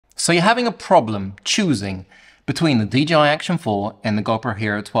So you're having a problem choosing between the DJI Action 4 and the GoPro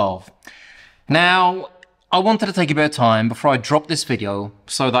Hero 12. Now, I wanted to take a bit of time before I drop this video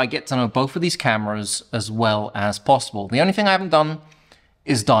so that I get to know both of these cameras as well as possible. The only thing I haven't done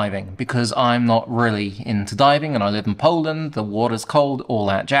is diving, because I'm not really into diving and I live in Poland, the water's cold, all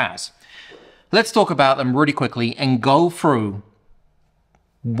that jazz. Let's talk about them really quickly and go through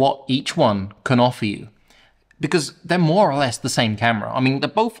what each one can offer you, because they're more or less the same camera. I mean, they're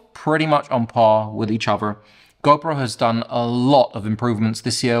both pretty much on par with each other. GoPro has done a lot of improvements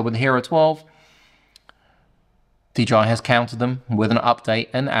this year with the Hero 12. DJI has countered them with an update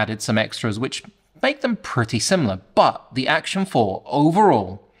and added some extras which make them pretty similar, but the Action 4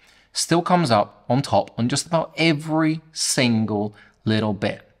 overall still comes up on top on just about every single little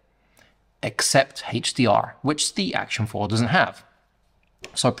bit, except HDR, which the Action 4 doesn't have.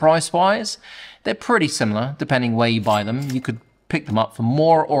 So price-wise, they're pretty similar. Depending where you buy them, you could pick them up for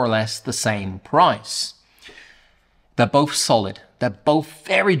more or less the same price. They're both solid. They're both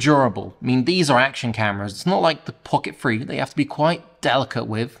very durable. I mean, these are action cameras. It's not like the Pocket 3 they have to be quite delicate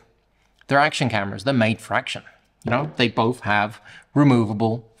with. They're action cameras. They're made for action. You know, they both have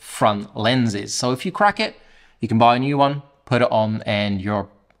removable front lenses. So if you crack it, you can buy a new one, put it on, and you're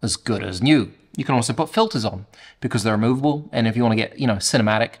as good as new. You can also put filters on because they're removable. And if you want to get,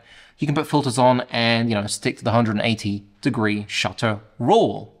 cinematic, you can put filters on and, stick to the 180-degree shutter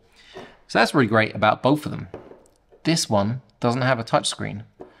rule. So that's really great about both of them. This one doesn't have a touchscreen.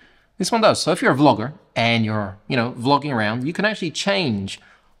 This one does. So if you're a vlogger and you're, vlogging around, you can actually change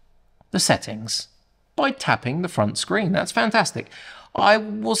the settings by tapping the front screen. That's fantastic. I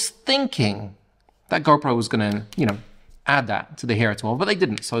was thinking that GoPro was going to, add that to the Hero 12, but they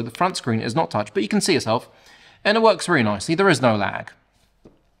didn't. So the front screen is not touch, but you can see yourself and it works very nicely. There is no lag.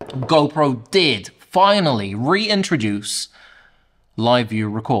 GoPro did finally reintroduce live view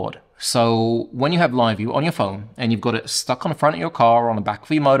record. So when you have live view on your phone and you've got it stuck on the front of your car or on the back of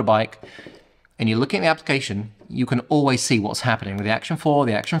your motorbike and you're looking at the application, you can always see what's happening with the Action 4,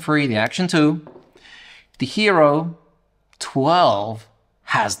 the Action 3, the Action 2. The Hero 12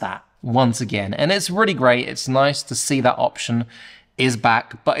 has that once again, and it's really great. It's nice to see that option is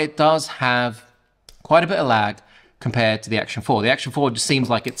back, but it does have quite a bit of lag compared to the Action 4. The Action 4 just seems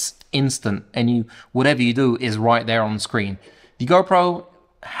like it's instant and whatever you do is right there on the screen. The GoPro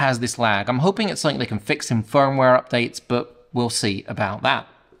has this lag. I'm hoping it's something they can fix in firmware updates, but we'll see about that.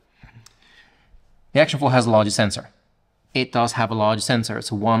 The Action 4 has a larger sensor. It does have a larger sensor.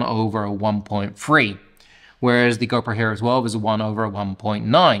 It's a 1/1.3, whereas the GoPro Hero 12 is a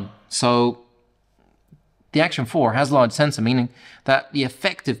 1/1.9. So the Action 4 has a large sensor, meaning that the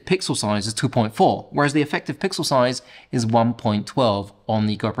effective pixel size is 2.4, whereas the effective pixel size is 1.12 on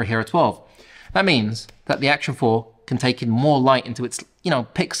the GoPro Hero 12. That means that the Action 4 can take in more light into its,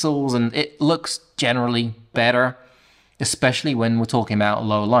 pixels, and it looks generally better, especially when we're talking about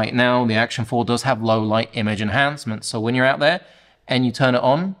low light. Now, the Action 4 does have low light image enhancement, so when you're out there and you turn it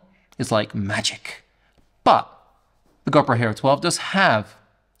on, it's like magic. But the GoPro Hero 12 does have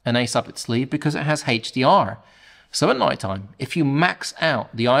an ace up its sleeve because it has HDR. So at nighttime, if you max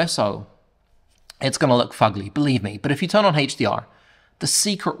out the ISO, it's going to look fugly, believe me. But if you turn on HDR, the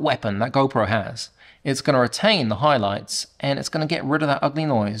secret weapon that GoPro has, it's going to retain the highlights and it's going to get rid of that ugly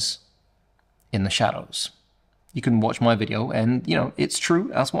noise in the shadows. You can watch my video and, it's true,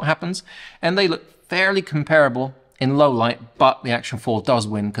 that's what happens. And they look fairly comparable in low light, but the Action 4 does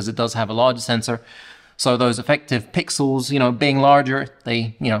win because it does have a larger sensor. So those effective pixels, being larger,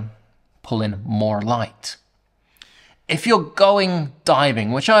 they, pull in more light. If you're going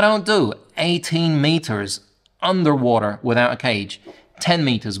diving, which I don't do, 18 meters underwater without a cage, 10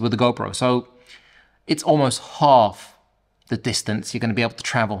 meters with the GoPro. So it's almost half the distance you're going to be able to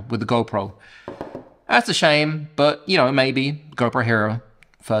travel with the GoPro. That's a shame, but, maybe GoPro Hero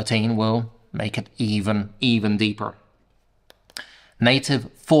 13 will make it even deeper. Native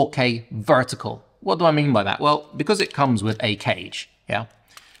 4K vertical. What do I mean by that? Well, because it comes with a cage, yeah?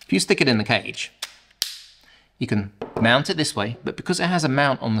 If you stick it in the cage, you can mount it this way, but because it has a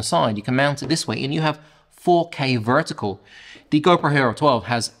mount on the side, you can mount it this way, and you have 4K vertical. The GoPro Hero 12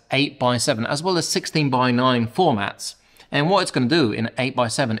 has 8x7 as well as 16:9 formats. And what it's going to do in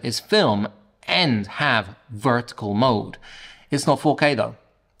 8x7 is film and have vertical mode. It's not 4K though.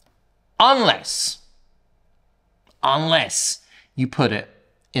 Unless you put it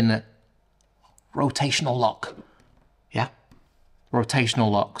in the rotational lock. Yeah, rotational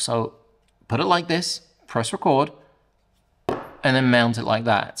lock. So put it like this, press record, and then mount it like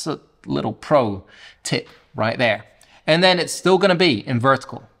that. It's a little pro tip right there. And then it's still going to be in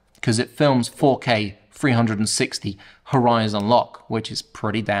vertical because it films 4K 360 horizon lock, which is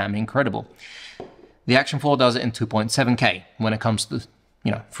pretty damn incredible. The Action 4 does it in 2.7K when it comes to,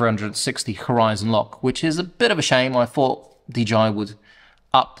 360 horizon lock, which is a bit of a shame. I thought DJI would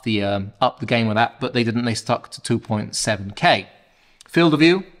up the game with that, but they didn't. They stuck to 2.7K. Field of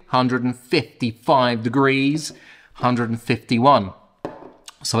view, 155 degrees, 151.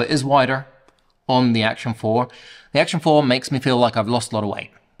 So it is wider on the Action 4. The Action 4 makes me feel like I've lost a lot of weight.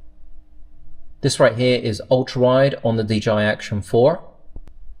 This right here is ultra wide on the DJI Action 4.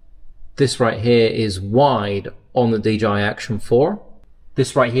 This right here is wide on the DJI Action 4.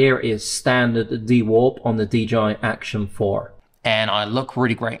 This right here is standard D-warp on the DJI Action 4. And I look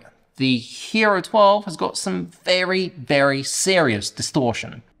really great. The Hero 12 has got some very, very serious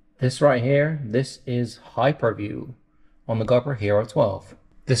distortion. This right here, this is hyper view on the GoPro Hero 12.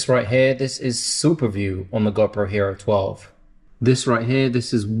 This right here, this is super view on the GoPro Hero 12. This right here,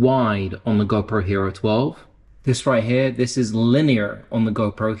 this is wide on the GoPro Hero 12. This right here, this is linear on the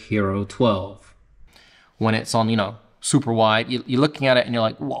GoPro Hero 12. When it's on, super wide, you're looking at it and you're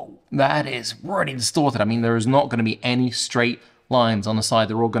like, whoa, that is really distorted. I mean, there is not going to be any straight lines on the side.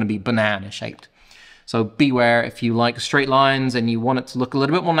 They're all going to be banana shaped. So beware, if you like straight lines and you want it to look a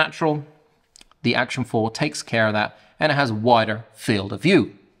little bit more natural, the Action 4 takes care of that, and it has a wider field of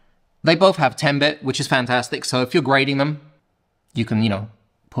view. They both have 10-bit, which is fantastic. So if you're grading them, you can,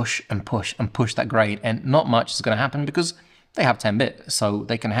 push and push and push that grade, and not much is going to happen because they have 10-bit, so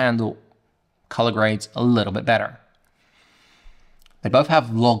they can handle color grades a little bit better. They both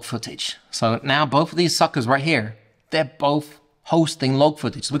have log footage. So now both of these suckers right here, they're both hosting log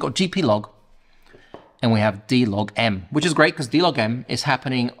footage. So we've got GP log and we have D-Log M, which is great because D-Log M is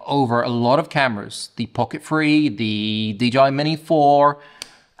happening over a lot of cameras. The Pocket 3, the DJI Mini 4,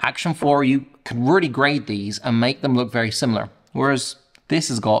 Action 4, you can really grade these and make them look very similar. Whereas this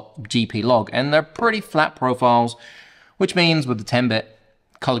has got GP log, and they're pretty flat profiles, which means with the 10-bit,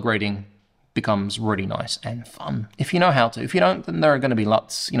 color grading becomes really nice and fun if you know how to. If you don't, then there are going to be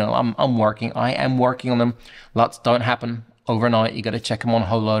LUTs. I am working on them. LUTs don't happen overnight. You got to check them on a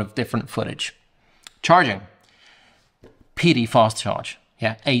whole load of different footage. Charging, PD fast charge.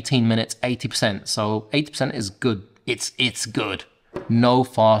 Yeah, 18 minutes, 80%. So 80% is good. It's good. No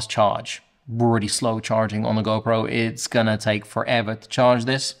fast charge. Really slow charging on the GoPro. It's gonna take forever to charge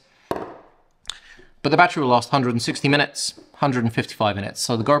this. But the battery will last 160 minutes, 155 minutes.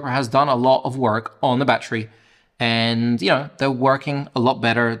 So the GoPro has done a lot of work on the battery, and they're working a lot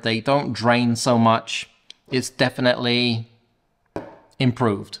better. They don't drain so much. It's definitely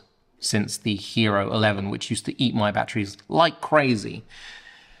improved since the Hero 11, which used to eat my batteries like crazy.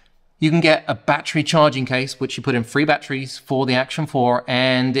 You can get a battery charging case, which you put in 3 batteries for the Action 4,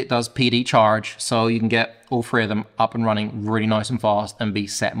 and it does PD charge. So you can get all 3 of them up and running really nice and fast and be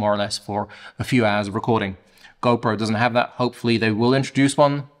set more or less for a few hours of recording. GoPro doesn't have that. Hopefully they will introduce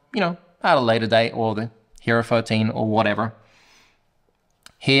one, at a later date, or the Hero 13 or whatever.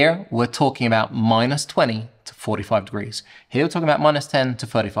 Here, we're talking about minus 20 to 45 degrees. Here, we're talking about minus 10 to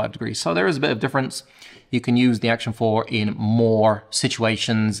 35 degrees. So there is a bit of difference. You can use the Action 4 in more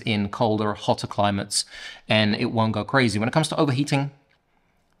situations, in colder, hotter climates, and it won't go crazy. When it comes to overheating,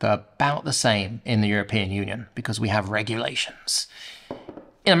 they're about the same in the European Union because we have regulations.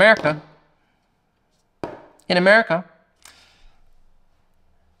 In America,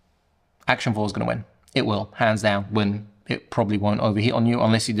 Action 4 is going to win. It will, hands down, win. It probably won't overheat on you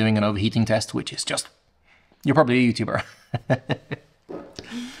unless you're doing an overheating test, which is just, you're probably a YouTuber.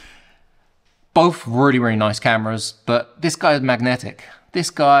 Both really, really nice cameras, but this guy is magnetic. This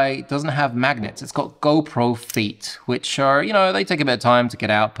guy doesn't have magnets. It's got GoPro feet, which are, they take a bit of time to get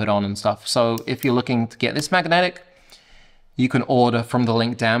out, put on and stuff. So if you're looking to get this magnetic, you can order from the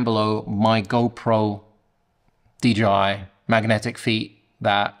link down below my GoPro DJI magnetic feet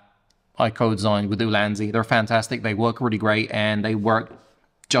that I co-designed with Ulanzi. They're fantastic. They work really great, and they work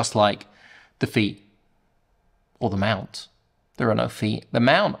just like the feet or the mount. There are no feet. The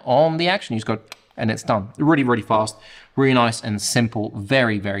mount on the Action, you just go and it's done. Really, really fast, really nice and simple.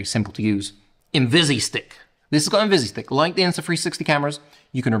 Very, very simple to use. Invisi-Stick. This has got Invisi-Stick. Like the Insta360 cameras,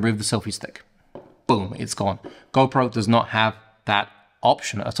 you can remove the selfie stick. Boom, it's gone. GoPro does not have that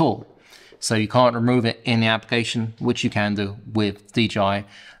option at all. So you can't remove it in the application, which you can do with DJI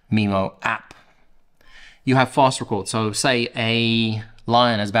Mimo app. You have fast record. So say a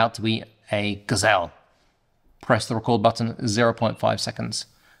lion is about to eat a gazelle. Press the record button, 0.5 seconds.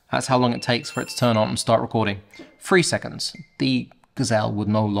 That's how long it takes for it to turn on and start recording. 3 seconds, the gazelle would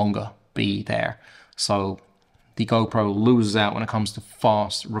no longer be there. So the GoPro loses out when it comes to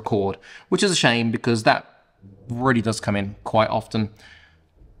fast record, which is a shame because that really does come in quite often.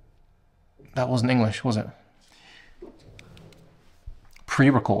 that wasn't English, was it?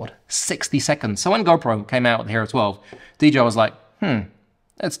 Pre-record, 60 seconds. So when GoPro came out with the Hero 12, DJI was like,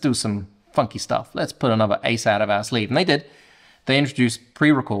 let's do some funky stuff. Let's put another ace out of our sleeve. And they did. They introduced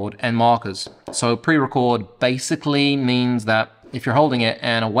pre-record and markers. So pre-record basically means that if you're holding it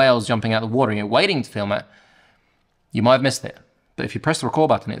and a whale's jumping out of the water and you're waiting to film it, you might have missed it. But if you press the record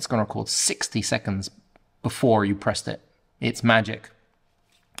button, it's going to record 60 seconds before you pressed it. It's magic.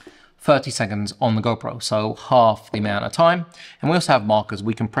 30 seconds on the GoPro, so half the amount of time. And we also have markers.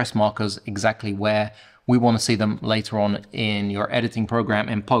 We can press markers exactly where we want to see them later on in your editing program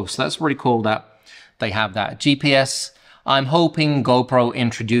in post. So that's really cool that they have that. GPS, I'm hoping GoPro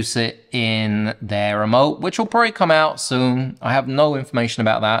introduce it in their remote, which will probably come out soon. I have no information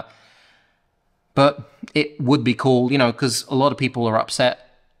about that. But it would be cool, you know, because a lot of people are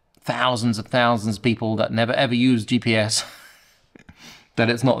upset. Thousands of people that never ever use GPS. That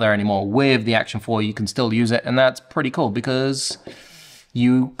it's not there anymore. With the Action 4, you can still use it, and that's pretty cool because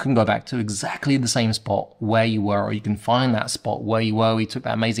you can go back to exactly the same spot where you were, or you can find that spot where you were. We took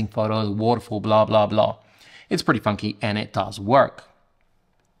that amazing photo, the waterfall, blah, blah, blah. It's pretty funky, and it does work.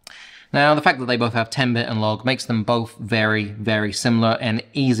 Now, the fact that they both have 10-bit and log makes them both very, very similar and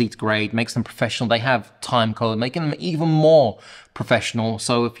easy to grade, makes them professional. They have time code, making them even more professional.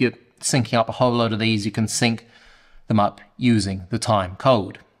 So if you're syncing up a whole load of these, you can sync them up using the time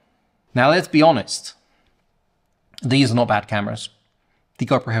code. Now, let's be honest. These are not bad cameras. The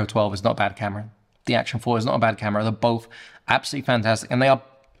GoPro Hero 12 is not a bad camera. The Action 4 is not a bad camera. They're both absolutely fantastic. And they are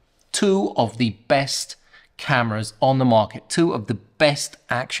two of the best cameras on the market. Two of the best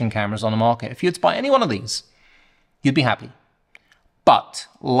action cameras on the market. If you were to buy any one of these, you'd be happy. But,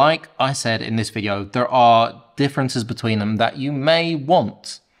 like I said in this video, there are differences between them that you may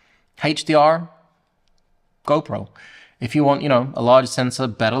want. HDR, GoPro. If you want, you know, a larger sensor,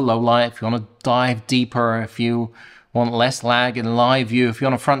 better low light, if you want to dive deeper, if you want less lag in live view, if you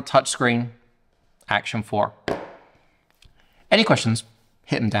want a front touchscreen, Action 4. Any questions?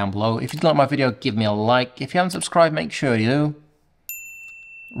 Hit them down below. If you like my video, give me a like. If you haven't subscribed, make sure you do.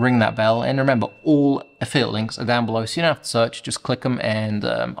 Ring that bell. And remember, all affiliate links are down below, so you don't have to search. Just click them, and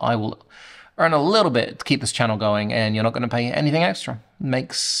I will earn a little bit to keep this channel going, and you're not going to pay anything extra. It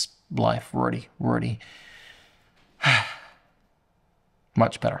makes life really, really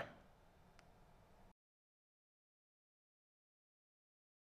much better.